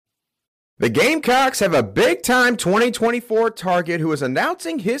The Gamecocks have a big-time 2024 target who is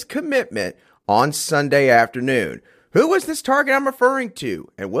announcing his commitment on Sunday afternoon. Who is this target I'm referring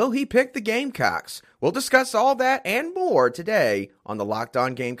to, and will he pick the Gamecocks? We'll discuss all that and more today on the Locked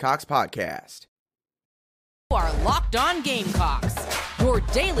On Gamecocks podcast. You are Locked On Gamecocks, your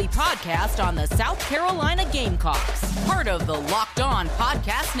daily podcast on the South Carolina Gamecocks, part of the Locked On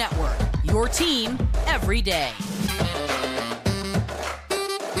Podcast Network, your team every day.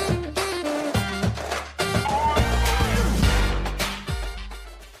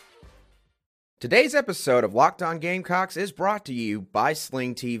 Today's episode of Locked On Gamecocks is brought to you by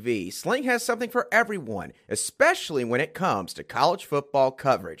Sling TV. Sling has something for everyone, especially when it comes to college football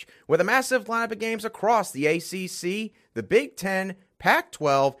coverage. With a massive lineup of games across the ACC, the Big Ten,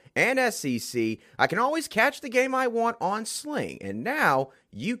 Pac-12, and SEC, I can always catch the game I want on Sling, and now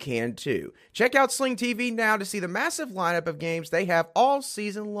you can too. Check out Sling TV now to see the massive lineup of games they have all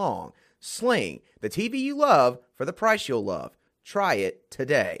season long. Sling, the TV you love for the price you'll love. Try it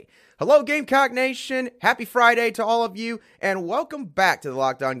today. Hello, Gamecock Nation. Happy Friday to all of you, and welcome back to the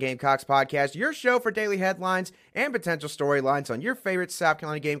Locked On Gamecocks podcast, your show for daily headlines and potential storylines on your favorite South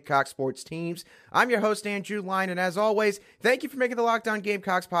Carolina Gamecock sports teams. I'm your host, Andrew Line, and as always, thank you for making the Locked On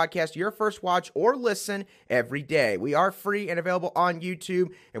Gamecocks podcast your first watch or listen every day. We are free and available on YouTube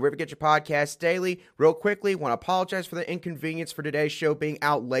and wherever you get your podcasts daily. Real quickly, want to apologize for the inconvenience for today's show being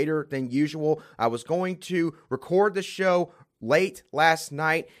out later than usual. I was going to record the show late last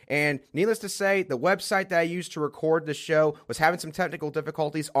night, and needless to say, the website that I used to record the show was having some technical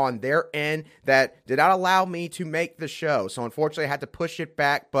difficulties on their end that did not allow me to make the show. So unfortunately, I had to push it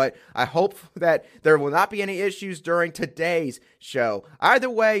back, but I hope that there will not be any issues during today's show. Either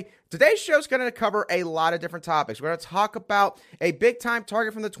way, today's show is going to cover a lot of different topics. We're going to talk about a big-time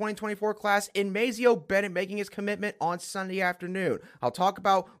target from the 2024 class in Mazeo Bennett making his commitment on Sunday afternoon. I'll talk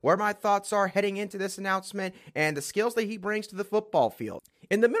about where my thoughts are heading into this announcement and the skills that he brings to the football field.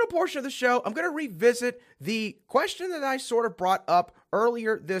 In the middle portion of the show, I'm going to revisit the question that I sort of brought up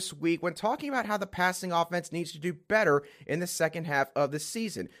earlier this week when talking about how the passing offense needs to do better in the second half of the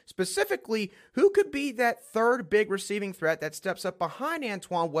season. Specifically, who could be that third big receiving threat that steps up behind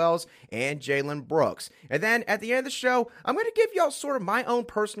Antoine Wells and Jalen Brooks. And then at the end of the show, I'm going to give y'all sort of my own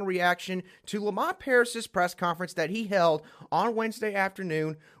personal reaction to Lamont Paris's press conference that he held on Wednesday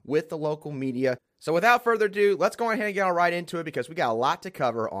afternoon with the local media. So without further ado, let's go ahead and get right into it because we got a lot to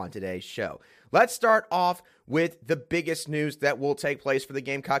cover on today's show. Let's start off with the biggest news that will take place for the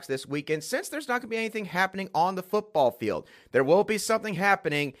Gamecocks this weekend. Since there's not going to be anything happening on the football field, there will be something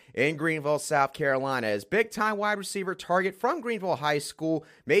happening in Greenville, South Carolina, as big-time wide receiver target from Greenville High School,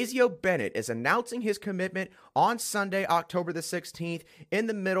 Mazeo Bennett, is announcing his commitment on Sunday, October the 16th, in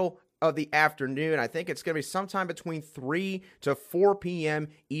the middle of the afternoon. I think it's going to be sometime between 3 to 4 p.m.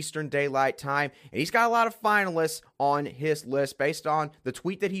 Eastern Daylight Time. And he's got a lot of finalists on his list based on the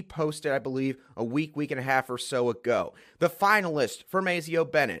tweet that he posted, I believe, a week and a half or so ago. The finalists for Mazeo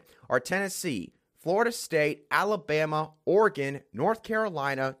Bennett are Tennessee, Florida State, Alabama, Oregon, North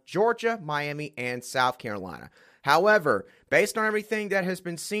Carolina, Georgia, Miami, and South Carolina. However, based on everything that has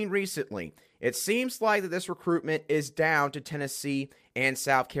been seen recently, it seems like that this recruitment is down to Tennessee and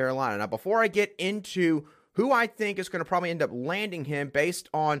South Carolina. Now, before I get into who I think is going to probably end up landing him based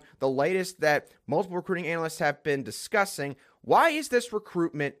on the latest that multiple recruiting analysts have been discussing, why is this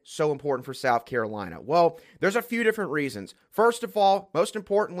recruitment so important for South Carolina? Well, there's a few different reasons. First of all, most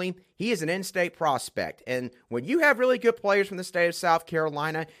importantly, he is an in-state prospect. And when you have really good players from the state of South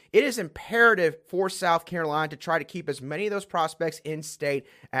Carolina, it is imperative for South Carolina to try to keep as many of those prospects in-state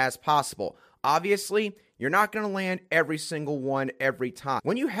as possible. Obviously, you're not going to land every single one every time.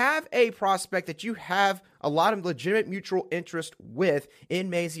 When you have a prospect that you have a lot of legitimate mutual interest with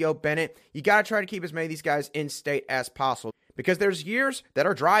in Mazeo Bennett, you got to try to keep as many of these guys in state as possible. Because there's years that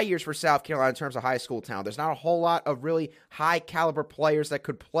are dry years for South Carolina in terms of high school talent. There's not a whole lot of really high caliber players that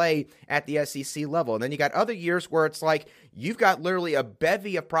could play at the SEC level. And then you got other years where it's like you've got literally a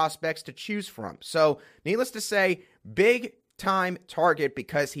bevy of prospects to choose from. So needless to say, big time target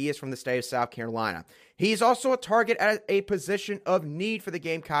because he is from the state of South Carolina. He's also a target at a position of need for the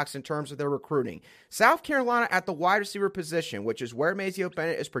Gamecocks in terms of their recruiting. South Carolina at the wide receiver position, which is where Mazeo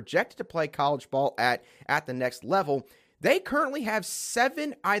Bennett is projected to play college ball at the next level, they currently have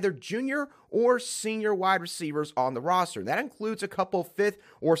 7 either junior or senior wide receivers on the roster. That includes a couple 5th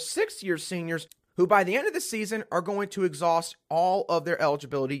or 6th year seniors who by the end of the season are going to exhaust all of their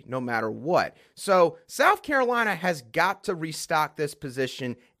eligibility no matter what. So South Carolina has got to restock this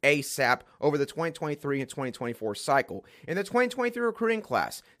position ASAP over the 2023 and 2024 cycle. In the 2023 recruiting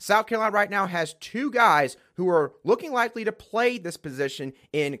class, South Carolina right now has two guys who are looking likely to play this position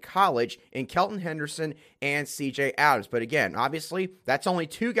in college, in Kelton Henderson and CJ Adams. But again, obviously, that's only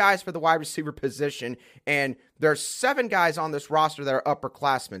two guys for the wide receiver position, and there's 7 guys on this roster that are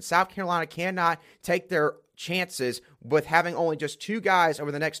upperclassmen. South Carolina cannot take their chances with having only just 2 guys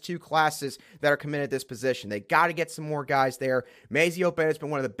over the next 2 classes that are committed to this position. They got to get some more guys there. Mazeo Bennett's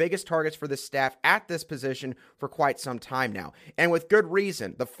been one of the biggest targets for this staff at this position for quite some time now, and with good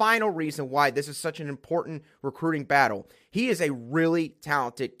reason. The final reason why this is such an important recruiting battle: he is a really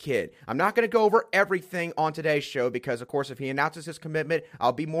talented kid. I'm not going to go over everything on today's show because, of course, if he announces his commitment,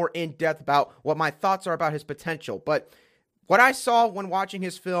 I'll be more in-depth about what my thoughts are about his potential. But what I saw when watching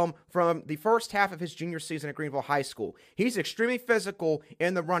his film from the first half of his junior season at Greenville High School, he's extremely physical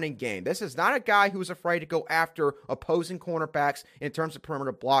in the running game. This is not a guy who's afraid to go after opposing cornerbacks in terms of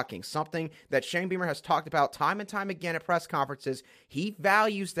perimeter blocking, something that Shane Beamer has talked about time and time again at press conferences. He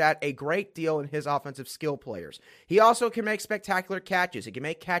values that a great deal in his offensive skill players. He also can make spectacular catches. He can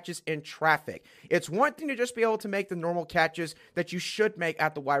make catches in traffic. It's one thing to just be able to make the normal catches that you should make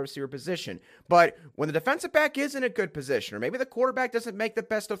at the wide receiver position, but when the defensive back is in a good position, or maybe the quarterback doesn't make the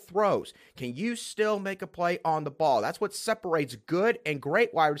best of throws, can you still make a play on the ball? That's what separates good and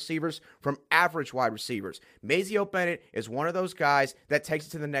great wide receivers from average wide receivers. Mazeo Bennett is one of those guys that takes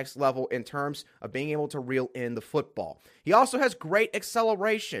it to the next level in terms of being able to reel in the football. He also has great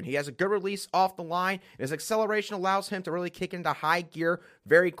acceleration. He has a good release off the line, and his acceleration allows him to really kick into high gear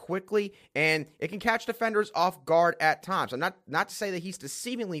very quickly, and it can catch defenders off guard at times. I'm not to say that he's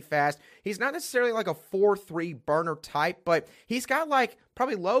deceivingly fast. He's not necessarily like a 4.3 burner type, but he's got like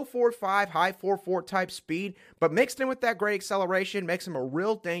probably low 4.5, high 4.4 type speed, but mixed in with that great acceleration makes him a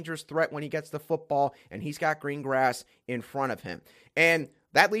real dangerous threat when he gets the football, and he's got green grass in front of him. And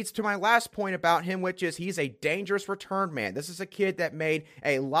that leads to my last point about him, which is he's a dangerous return man. This is a kid that made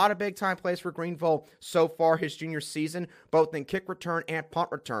a lot of big-time plays for Greenville so far his junior season, both in kick return and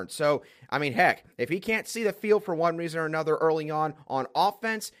punt return. So, I mean, heck, if he can't see the field for one reason or another early on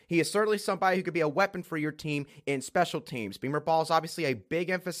offense, he is certainly somebody who could be a weapon for your team in special teams. Beamer ball is obviously a big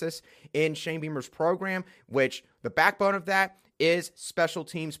emphasis in Shane Beamer's program, which the backbone of that is special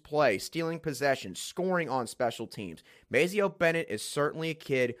teams play, stealing possessions, scoring on special teams. Mazeo Bennett is certainly a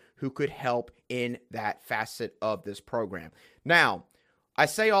kid who could help in that facet of this program. Now, I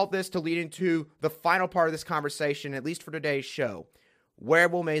say all this to lead into the final part of this conversation, at least for today's show. Where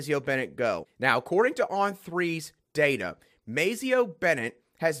will Mazeo Bennett go? Now, according to On3's data, Mazeo Bennett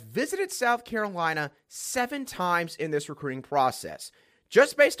has visited South Carolina 7 times in this recruiting process.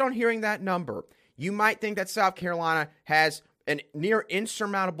 Just based on hearing that number, you might think that South Carolina has an near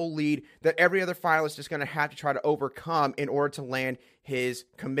insurmountable lead that every other finalist is going to have to try to overcome in order to land his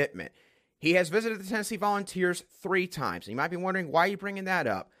commitment. He has visited the Tennessee Volunteers 3 times. You might be wondering, why are you bringing that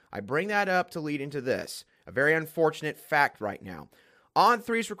up? I bring that up to lead into this, a very unfortunate fact right now.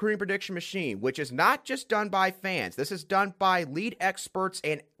 On3's recruiting prediction machine, which is not just done by fans. This is done by lead experts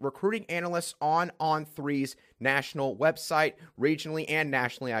and recruiting analysts on On3's national website, regionally and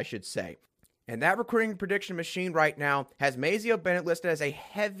nationally, I should say. And that recruiting prediction machine right now has Mazeo Bennett listed as a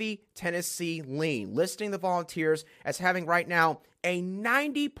heavy Tennessee lean, listing the Volunteers as having right now a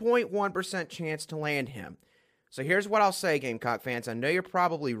 90.1% chance to land him. So here's what I'll say, Gamecock fans. I know you're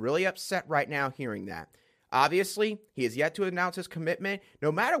probably really upset right now hearing that. Obviously, he has yet to announce his commitment. No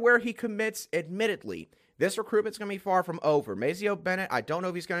matter where he commits, admittedly, this recruitment's going to be far from over. Mazeo Bennett, I don't know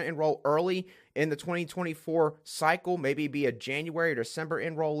if he's going to enroll early in the 2024 cycle, maybe be a January or December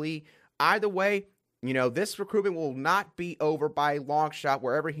enrollee. Either way, this recruitment will not be over by a long shot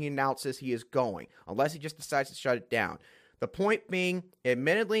wherever he announces he is going, unless he just decides to shut it down. The point being,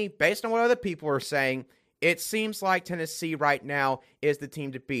 admittedly, based on what other people are saying, it seems like Tennessee right now is the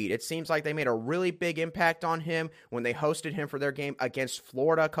team to beat. It seems like they made a really big impact on him when they hosted him for their game against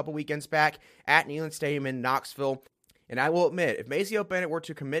Florida a couple weekends back at Neyland Stadium in Knoxville. And I will admit, if Mazeo Bennett were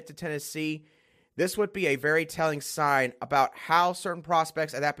to commit to Tennessee, this would be a very telling sign about how certain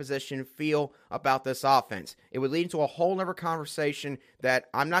prospects at that position feel about this offense. It would lead to a whole other conversation that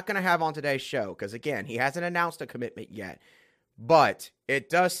I'm not going to have on today's show because, again, he hasn't announced a commitment yet. But it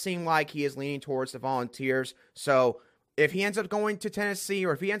does seem like he is leaning towards the Volunteers. So if he ends up going to Tennessee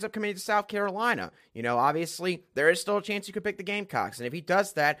or if he ends up committing to South Carolina, obviously there is still a chance you could pick the Gamecocks. And if he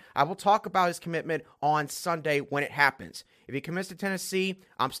does that, I will talk about his commitment on Sunday when it happens. If he commits to Tennessee,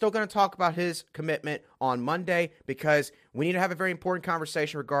 I'm still going to talk about his commitment on Monday because we need to have a very important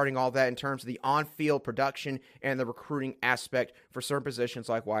conversation regarding all that in terms of the on-field production and the recruiting aspect for certain positions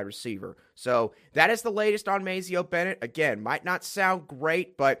like wide receiver. So that is the latest on Mazeo Bennett. Again, might not sound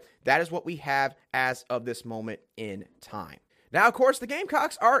great, but that is what we have as of this moment in time. Now, of course, the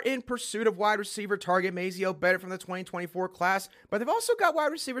Gamecocks are in pursuit of wide receiver target Mazeo Bennett from the 2024 class, but they've also got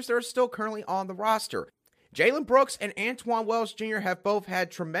wide receivers that are still currently on the roster. Jalen Brooks and Antoine Wells Jr. have both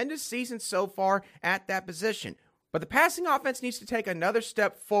had tremendous seasons so far at that position. But the passing offense needs to take another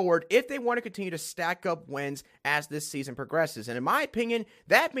step forward if they want to continue to stack up wins as this season progresses. And in my opinion,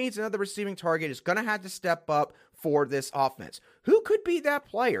 that means another receiving target is going to have to step up for this offense. Who could be that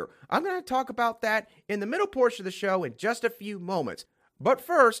player? I'm going to talk about that in the middle portion of the show in just a few moments. But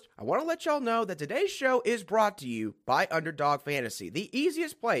first, I want to let y'all know that today's show is brought to you by Underdog Fantasy, the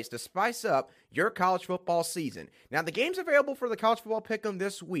easiest place to spice up your college football season. Now, the games available for the college football pick'em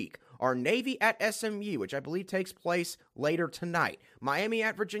this week are Navy at SMU, which I believe takes place later tonight, Miami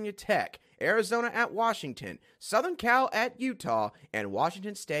at Virginia Tech, Arizona at Washington, Southern Cal at Utah, and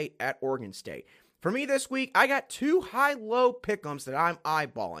Washington State at Oregon State. For me this week, I got two high-low pick'ems that I'm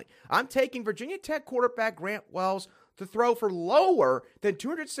eyeballing. I'm taking Virginia Tech quarterback Grant Wells to throw for lower than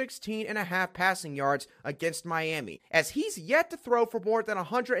 216.5 passing yards against Miami, as he's yet to throw for more than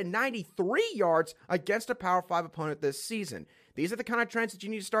 193 yards against a Power 5 opponent this season. These are the kind of trends that you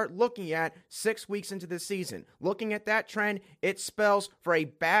need to start looking at 6 weeks into this season. Looking at that trend, it spells for a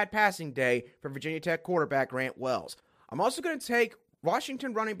bad passing day for Virginia Tech quarterback Grant Wells. I'm also going to take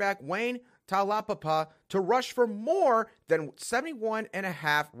Washington running back Wayne Taulapapa to rush for more than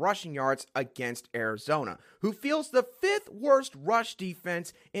 71.5 rushing yards against Arizona, who fields the 5th worst rush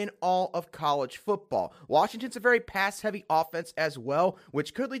defense in all of college football. Washington's a very pass-heavy offense as well,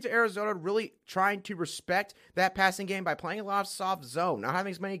 which could lead to Arizona really trying to respect that passing game by playing a lot of soft zone, not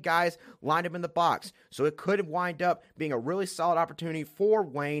having as many guys lined up in the box. So it could wind up being a really solid opportunity for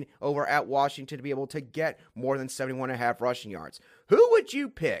Wayne over at Washington to be able to get more than 71.5 rushing yards. Who would you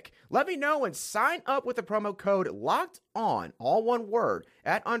pick? Let me know and sign up with the promo code LOCKEDON, all one word,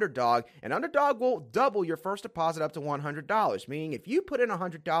 at Underdog, and Underdog will double your first deposit up to $100, meaning if you put in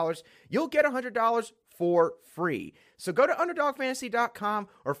 $100, you'll get $100 for free. So go to UnderdogFantasy.com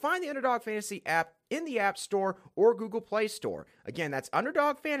or find the Underdog Fantasy app in the App Store or Google Play Store. Again, that's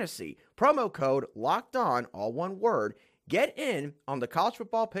Underdog Fantasy, promo code LOCKEDON, all one word. Get in on the college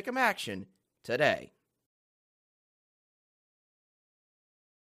football pick'em action today.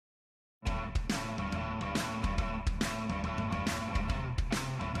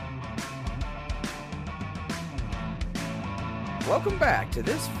 Welcome back to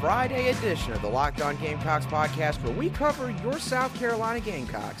this Friday edition of the Locked On Gamecocks podcast, where we cover your South Carolina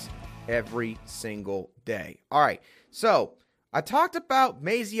Gamecocks every single day. All right, so I talked about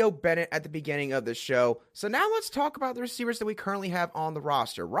Mazeo Bennett at the beginning of the show, so now let's talk about the receivers that we currently have on the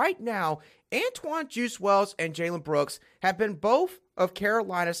roster. Right now, Antoine Juice Wells and Jalen Brooks have been both of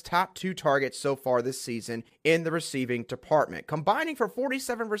Carolina's top 2 targets so far this season in the receiving department, combining for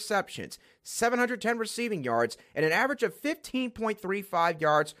 47 receptions, 710 receiving yards, and an average of 15.35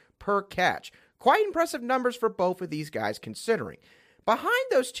 yards per catch. Quite impressive numbers for both of these guys considering. Behind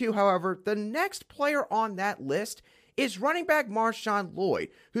those two, however, the next player on that list is running back Marshawn Lloyd,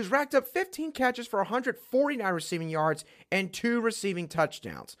 who's racked up 15 catches for 149 receiving yards and 2 receiving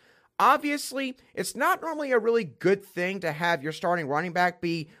touchdowns. Obviously, it's not normally a really good thing to have your starting running back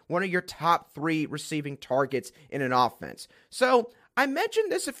be one of your top 3 receiving targets in an offense. So, I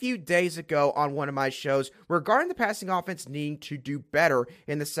mentioned this a few days ago on one of my shows regarding the passing offense needing to do better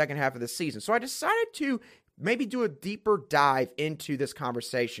in the second half of the season. So I decided to maybe do a deeper dive into this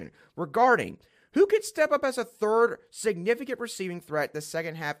conversation regarding who could step up as a third significant receiving threat the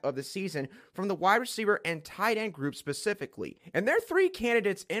second half of the season from the wide receiver and tight end group specifically. And there are 3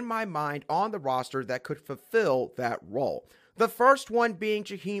 candidates in my mind on the roster that could fulfill that role. The first one being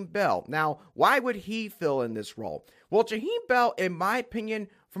Jaheim Bell. Now, why would he fill in this role? Well, Jaheim Bell, in my opinion,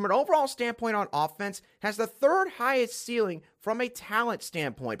 from an overall standpoint on offense, has the 3rd highest ceiling from a talent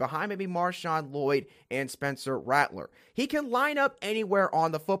standpoint, behind maybe Marshawn Lloyd and Spencer Rattler. He can line up anywhere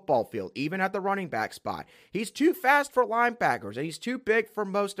on the football field, even at the running back spot. He's too fast for linebackers, and he's too big for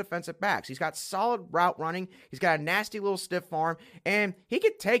most defensive backs. He's got solid route running, he's got a nasty little stiff arm, and he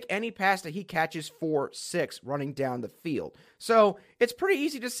could take any pass that he catches for 6 running down the field. So it's pretty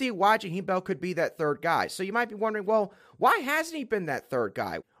easy to see why Jaheim Bell could be that 3rd guy. So you might be wondering, well, why hasn't he been that 3rd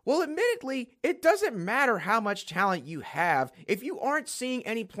guy? Well, admittedly, it doesn't matter how much talent you have if you aren't seeing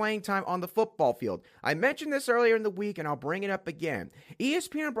any playing time on the football field. I mentioned this earlier in the week, and I'll bring it up again.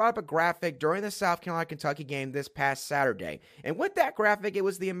 ESPN brought up a graphic during the South Carolina-Kentucky game this past Saturday, and with that graphic, it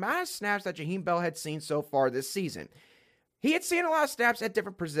was the amount of snaps that Jaheim Bell had seen so far this season. He had seen a lot of snaps at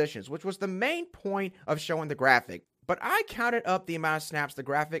different positions, which was the main point of showing the graphic. But I counted up the amount of snaps the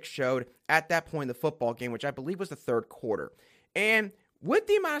graphic showed at that point in the football game, which I believe was the third quarter. And with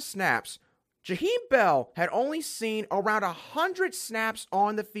the amount of snaps, Jaheim Bell had only seen around 100 snaps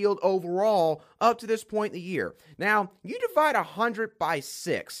on the field overall up to this point in the year. Now, you divide 100 by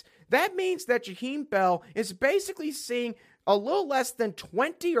 6. That means that Jaheim Bell is basically seeing a little less than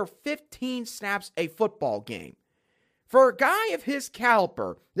 20 or 15 snaps a football game. For a guy of his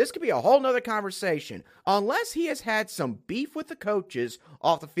caliber, this could be a whole nother conversation. Unless he has had some beef with the coaches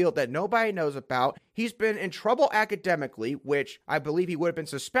off the field that nobody knows about, he's been in trouble academically, which I believe he would have been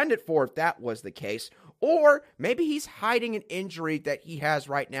suspended for if that was the case, or maybe he's hiding an injury that he has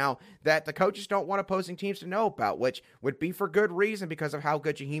right now that the coaches don't want opposing teams to know about, which would be for good reason because of how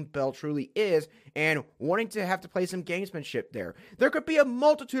good Jaheim Bell truly is and wanting to have to play some gamesmanship there. There could be a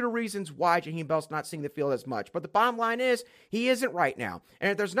multitude of reasons why Jaheim Bell's not seeing the field as much, but the bottom line is he isn't right now.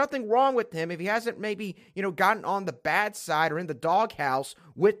 And if there's nothing wrong with him, if he hasn't maybe, gotten on the bad side or in the doghouse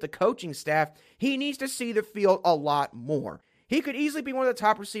with the coaching staff, he needs to see the field a lot more. He could easily be one of the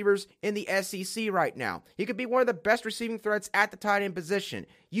top receivers in the SEC right now. He could be one of the best receiving threats at the tight end position.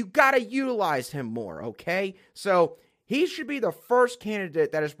 You got to utilize him more, okay? So he should be the first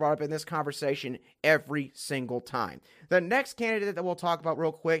candidate that is brought up in this conversation every single time. The next candidate that we'll talk about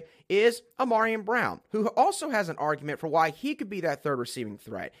real quick is Amarian Brown, who also has an argument for why he could be that third receiving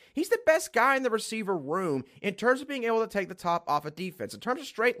threat. He's the best guy in the receiver room in terms of being able to take the top off of defense. In terms of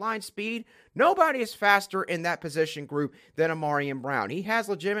straight line speed, nobody is faster in that position group than Amarian Brown. He has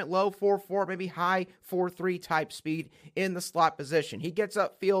legitimate low 4.4, maybe high 4.3 type speed in the slot position. He gets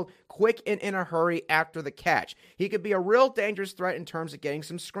upfield quick and in a hurry after the catch. He could be a real dangerous threat in terms of getting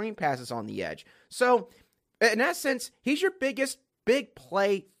some screen passes on the edge. So, in essence, he's your biggest big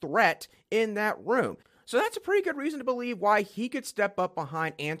play threat in that room. So that's a pretty good reason to believe why he could step up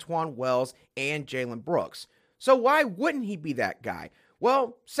behind Antwane Wells and Jalen Brooks. So why wouldn't he be that guy?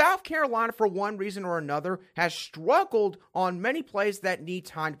 Well, South Carolina, for one reason or another, has struggled on many plays that need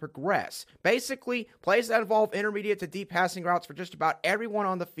time to progress. Basically, plays that involve intermediate to deep passing routes for just about everyone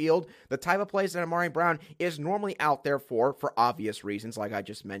on the field, the type of plays that Amarian Brown is normally out there for obvious reasons, like I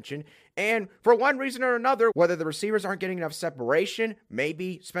just mentioned. And for one reason or another, whether the receivers aren't getting enough separation,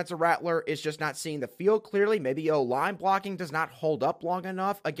 maybe Spencer Rattler is just not seeing the field clearly, maybe O-line blocking does not hold up long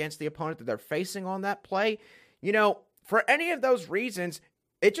enough against the opponent that they're facing on that play. For any of those reasons,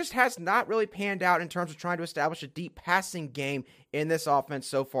 it just has not really panned out in terms of trying to establish a deep passing game in this offense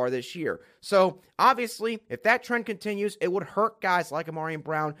so far this year. So, obviously, if that trend continues, it would hurt guys like Amarian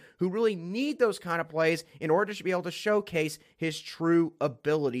Brown who really need those kind of plays in order to be able to showcase his true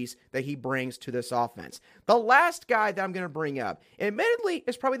abilities that he brings to this offense. The last guy that I'm going to bring up, admittedly,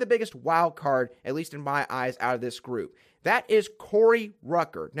 is probably the biggest wild card, at least in my eyes, out of this group. That is Corey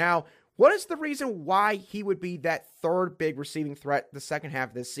Rucker. Now, what is the reason why he would be that third big receiving threat the second half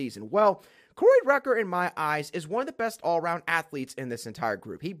of this season? Well, Corey Rucker, in my eyes, is one of the best all-around athletes in this entire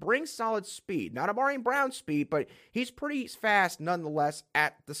group. He brings solid speed, not Amarian Brown speed, but he's pretty fast nonetheless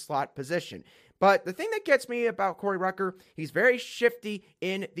at the slot position. But the thing that gets me about Corey Rucker, he's very shifty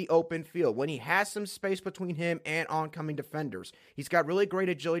in the open field. When he has some space between him and oncoming defenders, he's got really great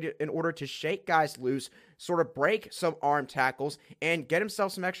agility in order to shake guys loose, sort of break some arm tackles, and get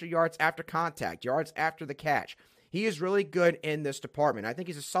himself some extra yards after contact, yards after the catch. He is really good in this department. I think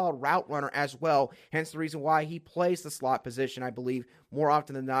he's a solid route runner as well, hence the reason why he plays the slot position, I believe, more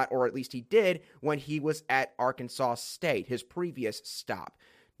often than not, or at least he did when he was at Arkansas State, his previous stop.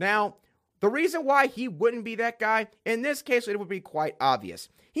 Now, the reason why he wouldn't be that guy, in this case, it would be quite obvious.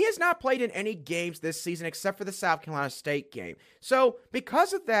 He has not played in any games this season except for the South Carolina State game. So,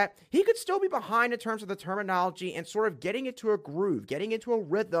 because of that, he could still be behind in terms of the terminology and sort of getting into a groove, getting into a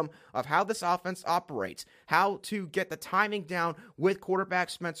rhythm of how this offense operates, how to get the timing down with quarterback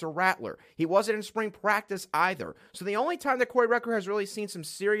Spencer Rattler. He wasn't in spring practice either. So, the only time that Corey Rucker has really seen some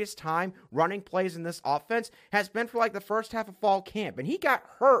serious time running plays in this offense has been for like the first half of fall camp. And he got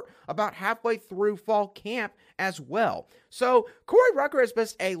hurt about halfway through fall camp as well. So Corey Rucker has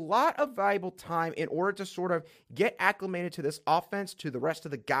missed a lot of valuable time in order to sort of get acclimated to this offense, to the rest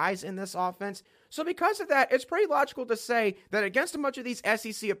of the guys in this offense. So because of that, it's pretty logical to say that against a bunch of these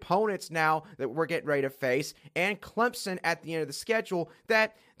SEC opponents now that we're getting ready to face, and Clemson at the end of the schedule,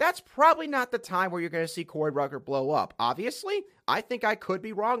 that's probably not the time where you're going to see Corey Rucker blow up. Obviously, I think I could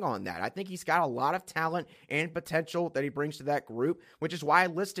be wrong on that. I think he's got a lot of talent and potential that he brings to that group, which is why I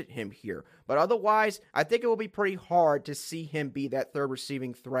listed him here. But otherwise, I think it will be pretty hard to see him be that third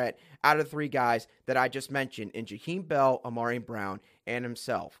receiving threat out of the three guys that I just mentioned in Jaheim Bell, Amarian Brown, and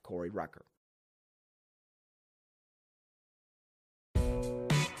himself, Corey Rucker.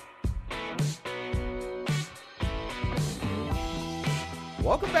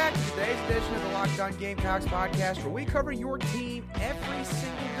 Welcome back to today's edition of the Locked On Gamecocks podcast, where we cover your team every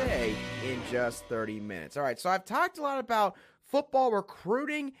single day in just 30 minutes. All right, so I've talked a lot about football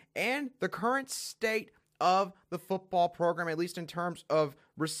recruiting and the current state of the football program, at least in terms of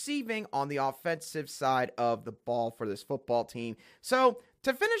receiving on the offensive side of the ball for this football team. So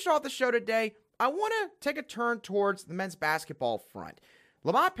to finish off the show today, I want to take a turn towards the men's basketball front.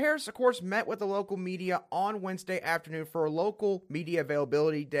 Lamont Paris, of course, met with the local media on Wednesday afternoon for a local media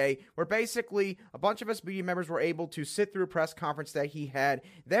availability day where basically a bunch of us media members were able to sit through a press conference that he had.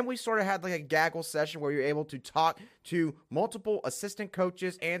 Then we sort of had like a gaggle session where we were able to talk to multiple assistant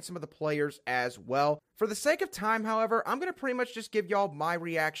coaches and some of the players as well. For the sake of time, however, I'm going to pretty much just give y'all my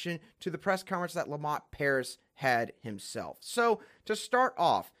reaction to the press conference that Lamont Paris had himself. So to start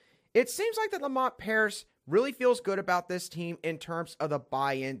off, it seems like that Lamont Paris really feels good about this team in terms of the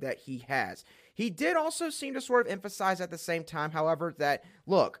buy-in that he has. He did also seem to sort of emphasize at the same time, however, that,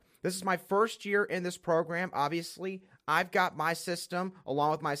 look, this is my first year in this program. Obviously, I've got my system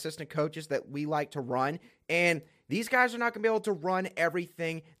along with my assistant coaches that we like to run, and these guys are not going to be able to run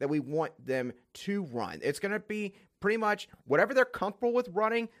everything that we want them to run. It's going to be pretty much whatever they're comfortable with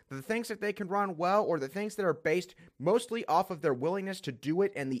running, the things that they can run well, or the things that are based mostly off of their willingness to do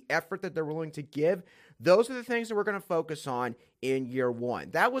it and the effort that they're willing to give. Those are the things that we're going to focus on in year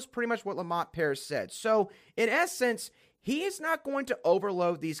one. That was pretty much what Lamont Paris said. So, in essence, he is not going to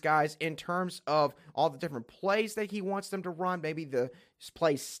overload these guys in terms of all the different plays that he wants them to run, maybe the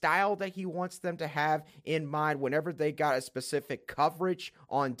play style that he wants them to have in mind whenever they got a specific coverage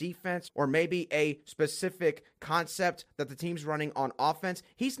on defense, or maybe a specific concept that the team's running on offense.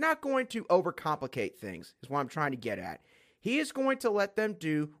 He's not going to overcomplicate things, is what I'm trying to get at. He is going to let them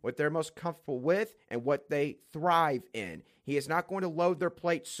do what they're most comfortable with and what they thrive in. He is not going to load their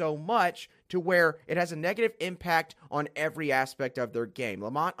plate so much to where it has a negative impact on every aspect of their game.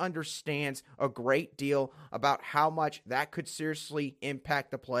 Lamont understands a great deal about how much that could seriously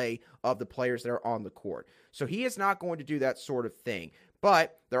impact the play of the players that are on the court. So he is not going to do that sort of thing.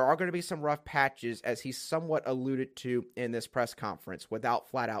 But there are going to be some rough patches, as he somewhat alluded to in this press conference without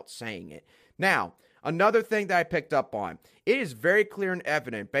flat out saying it. Now, another thing that I picked up on, it is very clear and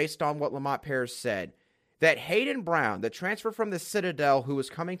evident based on what Lamont Paris said, that Hayden Brown, the transfer from the Citadel who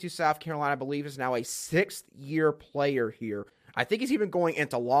is coming to South Carolina, I believe is now a 6th-year player here. I think he's even going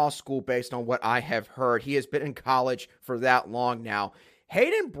into law school based on what I have heard. He has been in college for that long now.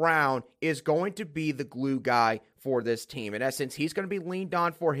 Hayden Brown is going to be the glue guy for this team. In essence, he's going to be leaned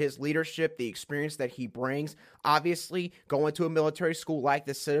on for his leadership, the experience that he brings. Obviously, going to a military school like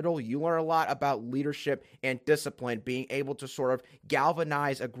the Citadel, you learn a lot about leadership and discipline, being able to sort of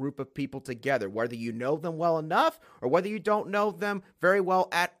galvanize a group of people together, whether you know them well enough or whether you don't know them very well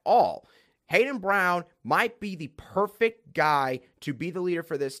at all. Hayden Brown might be the perfect guy to be the leader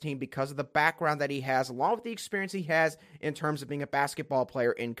for this team because of the background that he has, along with the experience he has in terms of being a basketball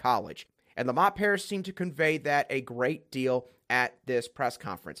player in college. And Lamont Paris seemed to convey that a great deal at this press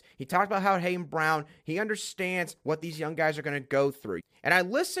conference. He talked about how Hayden Brown, he understands what these young guys are going to go through. And I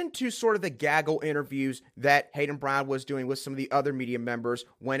listened to sort of the gaggle interviews that Hayden Brown was doing with some of the other media members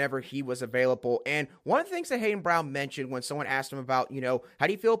whenever he was available. And one of the things that Hayden Brown mentioned when someone asked him about, how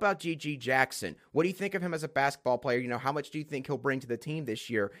do you feel about GG Jackson? What do you think of him as a basketball player? How much do you think he'll bring to the team this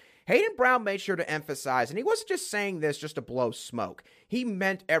year? Hayden Brown made sure to emphasize, and he wasn't just saying this just to blow smoke. He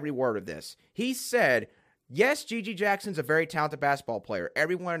meant every word of this. He said, yes, GG Jackson's a very talented basketball player.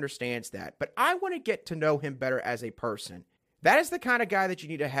 Everyone understands that. But I want to get to know him better as a person. That is the kind of guy that you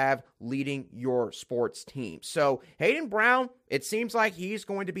need to have leading your sports team. So Hayden Brown, it seems like he's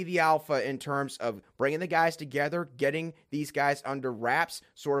going to be the alpha in terms of bringing the guys together, getting these guys under wraps,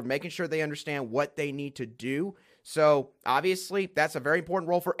 sort of making sure they understand what they need to do. So obviously that's a very important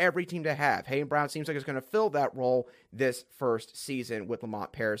role for every team to have. Hayden Brown seems like he's going to fill that role this first season with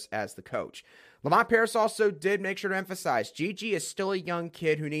Lamont Paris as the coach. Lamont Paris also did make sure to emphasize GG is still a young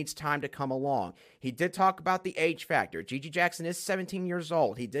kid who needs time to come along. He did talk about the age factor. GG Jackson is 17 years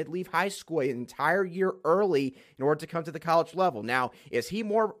old. He did leave high school an entire year early in order to come to the college level. Now, is he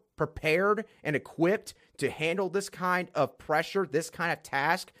more prepared and equipped to handle this kind of pressure, this kind of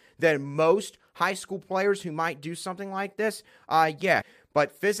task than most high school players who might do something like this? Yeah.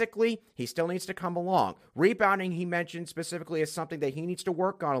 But physically, he still needs to come along. Rebounding, he mentioned specifically, is something that he needs to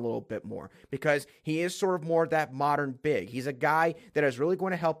work on a little bit more because he is sort of more that modern big. He's a guy that is really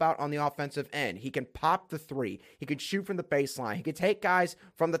going to help out on the offensive end. He can pop the three. He could shoot from the baseline. He could take guys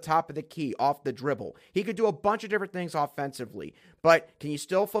from the top of the key off the dribble. He could do a bunch of different things offensively. but can you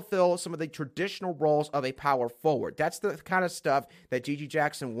still fulfill some of the traditional roles of a power forward? That's the kind of stuff that GG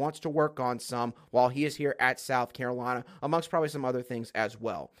Jackson wants to work on some while he is here at South Carolina, amongst probably some other things as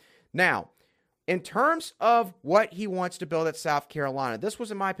well. Now, in terms of what he wants to build at South Carolina, this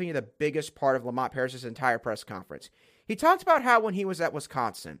was, in my opinion, the biggest part of Lamont Paris's entire press conference. He talked about how when he was at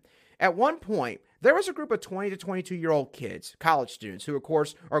Wisconsin, at one point, there was a group of 20 to 22-year-old kids, college students, who, of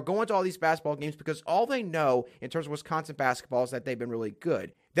course, are going to all these basketball games because all they know in terms of Wisconsin basketball is that they've been really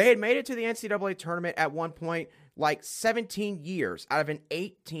good. They had made it to the NCAA tournament at one point like 17 years out of an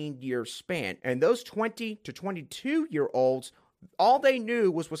 18-year span. And those 20 to 22-year-olds, all they knew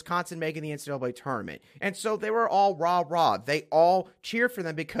was Wisconsin making the NCAA tournament. And so they were all rah-rah. They all cheered for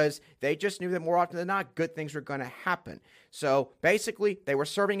them because they just knew that more often than not, good things were going to happen. So basically, they were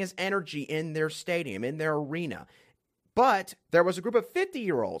serving as energy in their stadium, in their arena. But there was a group of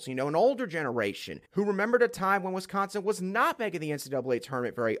 50-year-olds, an older generation, who remembered a time when Wisconsin was not making the NCAA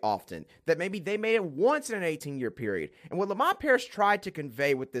tournament very often, that maybe they made it once in an 18-year period. And what Lamont Paris tried to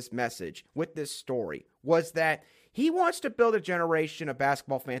convey with this message, with this story, was that he wants to build a generation of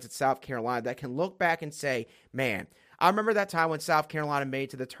basketball fans at South Carolina that can look back and say, man, I remember that time when South Carolina made it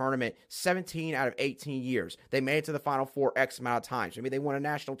to the tournament 17 out of 18 years. They made it to the Final Four X amount of times. Maybe they won a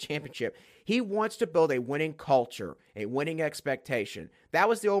national championship. He wants to build a winning culture, a winning expectation. That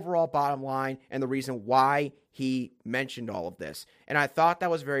was the overall bottom line and the reason why he mentioned all of this. And I thought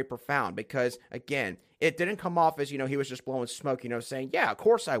that was very profound because, again, it didn't come off as, he was just blowing smoke, saying, yeah, of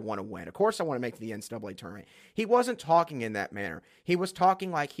course I want to win. Of course I want to make the NCAA tournament. He wasn't talking in that manner. He was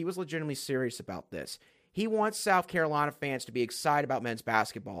talking like he was legitimately serious about this. He wants South Carolina fans to be excited about men's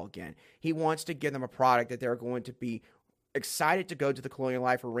basketball again. He wants to give them a product that they're going to be excited to go to the Colonial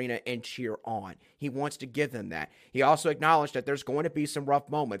Life Arena and cheer on. He wants to give them that. He also acknowledged that there's going to be some rough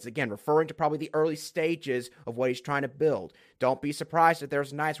moments, again, referring to probably the early stages of what he's trying to build. Don't be surprised if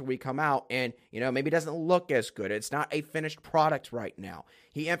there's nights where we come out and, maybe it doesn't look as good. It's not a finished product right now.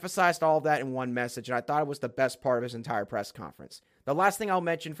 He emphasized all of that in one message, and I thought it was the best part of his entire press conference. The last thing I'll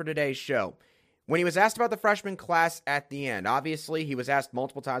mention for today's show, when he was asked about the freshman class at the end, obviously he was asked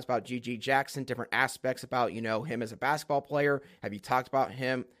multiple times about GG Jackson, different aspects about, him as a basketball player. Have you talked about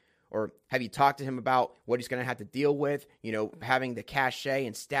him, or have you talked to him about what he's going to have to deal with, having the cachet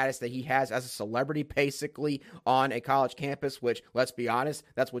and status that he has as a celebrity basically on a college campus, which, let's be honest,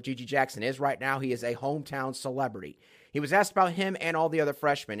 that's what GG Jackson is right now. He is a hometown celebrity. He was asked about him and all the other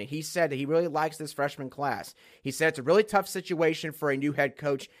freshmen, and he said that he really likes this freshman class. He said it's a really tough situation for a new head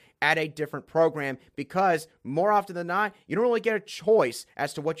coach at a different program because more often than not, you don't really get a choice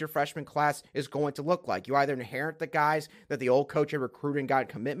as to what your freshman class is going to look like. You either inherit the guys that the old coach had recruited and got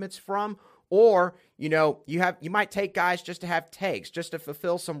commitments from, or, you might take guys just to have takes, just to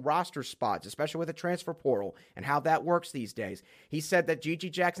fulfill some roster spots, especially with the transfer portal and how that works these days. He said that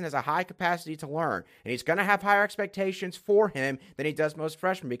GG Jackson has a high capacity to learn, and he's going to have higher expectations for him than he does most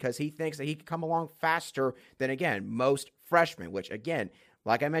freshmen because he thinks that he can come along faster than, again, most freshmen, which, again,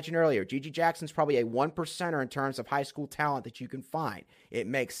 like I mentioned earlier, GG Jackson's probably a 1%er in terms of high school talent that you can find. It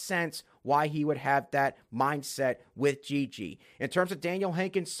makes sense why he would have that mindset with GG. In terms of Daniel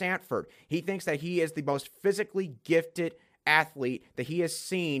Hankins-Sanford, he thinks that he is the most physically gifted athlete that he has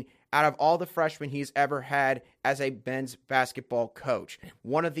seen out of all the freshmen he's ever had as a men's basketball coach.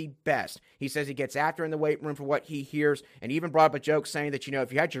 One of the best. He says he gets after in the weight room for what he hears, and even brought up a joke saying that,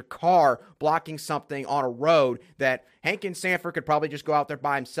 if you had your car blocking something on a road, that Hankins-Sanford could probably just go out there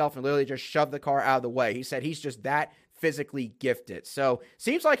by himself and literally just shove the car out of the way. He said he's just that physically gifted. So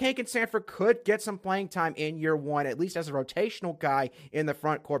seems like Hankins-Sanford could get some playing time in year one, at least as a rotational guy in the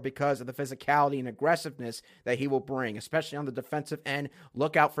front court because of the physicality and aggressiveness that he will bring, especially on the defensive end.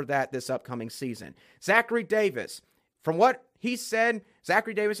 Look out for that this upcoming season. Zachary Davis, from what he said,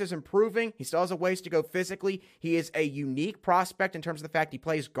 Zachary Davis is improving. He still has a ways to go physically. He is a unique prospect in terms of the fact he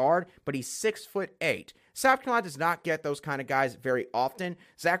plays guard, but he's 6'8". South Carolina does not get those kind of guys very often.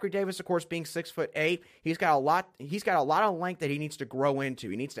 Zachary Davis, of course, being 6'8", he's got a lot of length that he needs to grow into.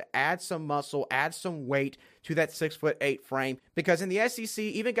 He needs to add some muscle, add some weight to that 6'8" frame. Because in the SEC,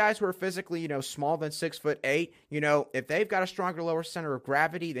 even guys who are physically, smaller than 6'8", if they've got a stronger lower center of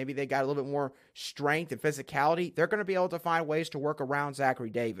gravity, maybe they got a little bit more strength and physicality, they're going to be able to find ways to work around Zachary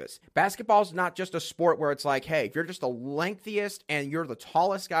Davis. Basketball is not just a sport where it's like, hey, if you're just the lengthiest and you're the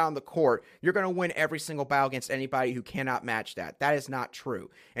tallest guy on the court, you're going to win every single battle against anybody who cannot match that. That is not true.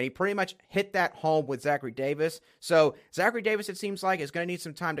 And he pretty much hit that home with Zachary Davis. So Zachary Davis, it seems like, is going to need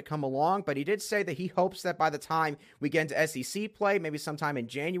some time to come along, but he did say that he hopes that by the time we get into SEC play, maybe sometime in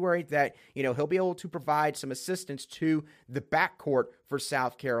January, that, he'll be able to provide some assistance to the backcourt for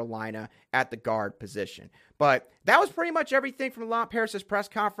South Carolina at the guard position. But that was pretty much everything from Lon Paris' press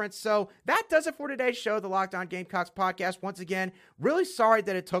conference. So that does it for today's show, the Locked On Gamecocks podcast. Once again, really sorry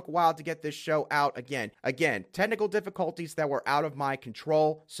that it took a while to get this show out again. Technical difficulties that were out of my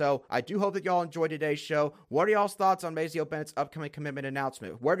control. So I do hope that y'all enjoyed today's show. What are y'all's thoughts on Mazeo Bennett's upcoming commitment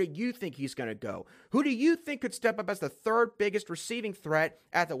announcement? Where do you think he's going to go? Who do you think could step up as the third biggest receiving threat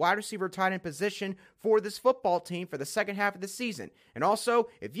at the wide receiver tight end position for this football team for the second half of the season? And also,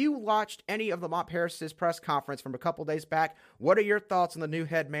 if you watched any of Lamont Paris' press conference from a couple days back, what are your thoughts on the new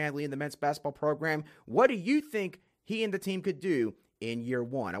head man leading the men's basketball program? What do you think he and the team could do in year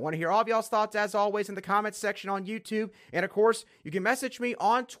one? I want to hear all of y'all's thoughts, as always, in the comments section on YouTube. And, of course, you can message me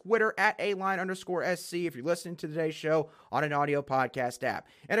on Twitter at @aline_SC if you're listening to today's show on an audio podcast app.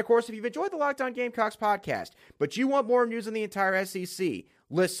 And, of course, if you've enjoyed the Locked On Gamecocks podcast, but you want more news in the entire SEC,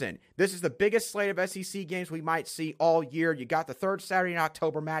 listen, this is the biggest slate of SEC games we might see all year. You got the third Saturday in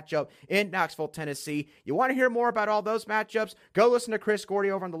October matchup in Knoxville, Tennessee. You want to hear more about all those matchups? Go listen to Chris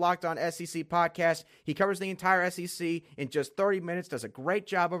Gordy over on the Locked On SEC podcast. He covers the entire SEC in just 30 minutes, does a great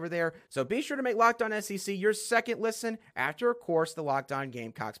job over there. So be sure to make Locked On SEC your second listen after, of course, the Locked On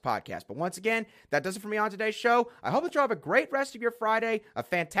Gamecocks podcast. But once again, that does it for me on today's show. I hope that you'll have a great rest of your Friday, a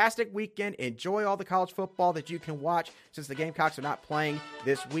fantastic weekend. Enjoy all the college football that you can watch since the Gamecocks are not playing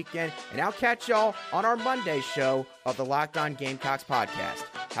this weekend. And I'll catch y'all on our Monday show of the Locked On Gamecocks podcast.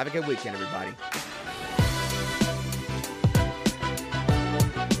 Have a good weekend, everybody.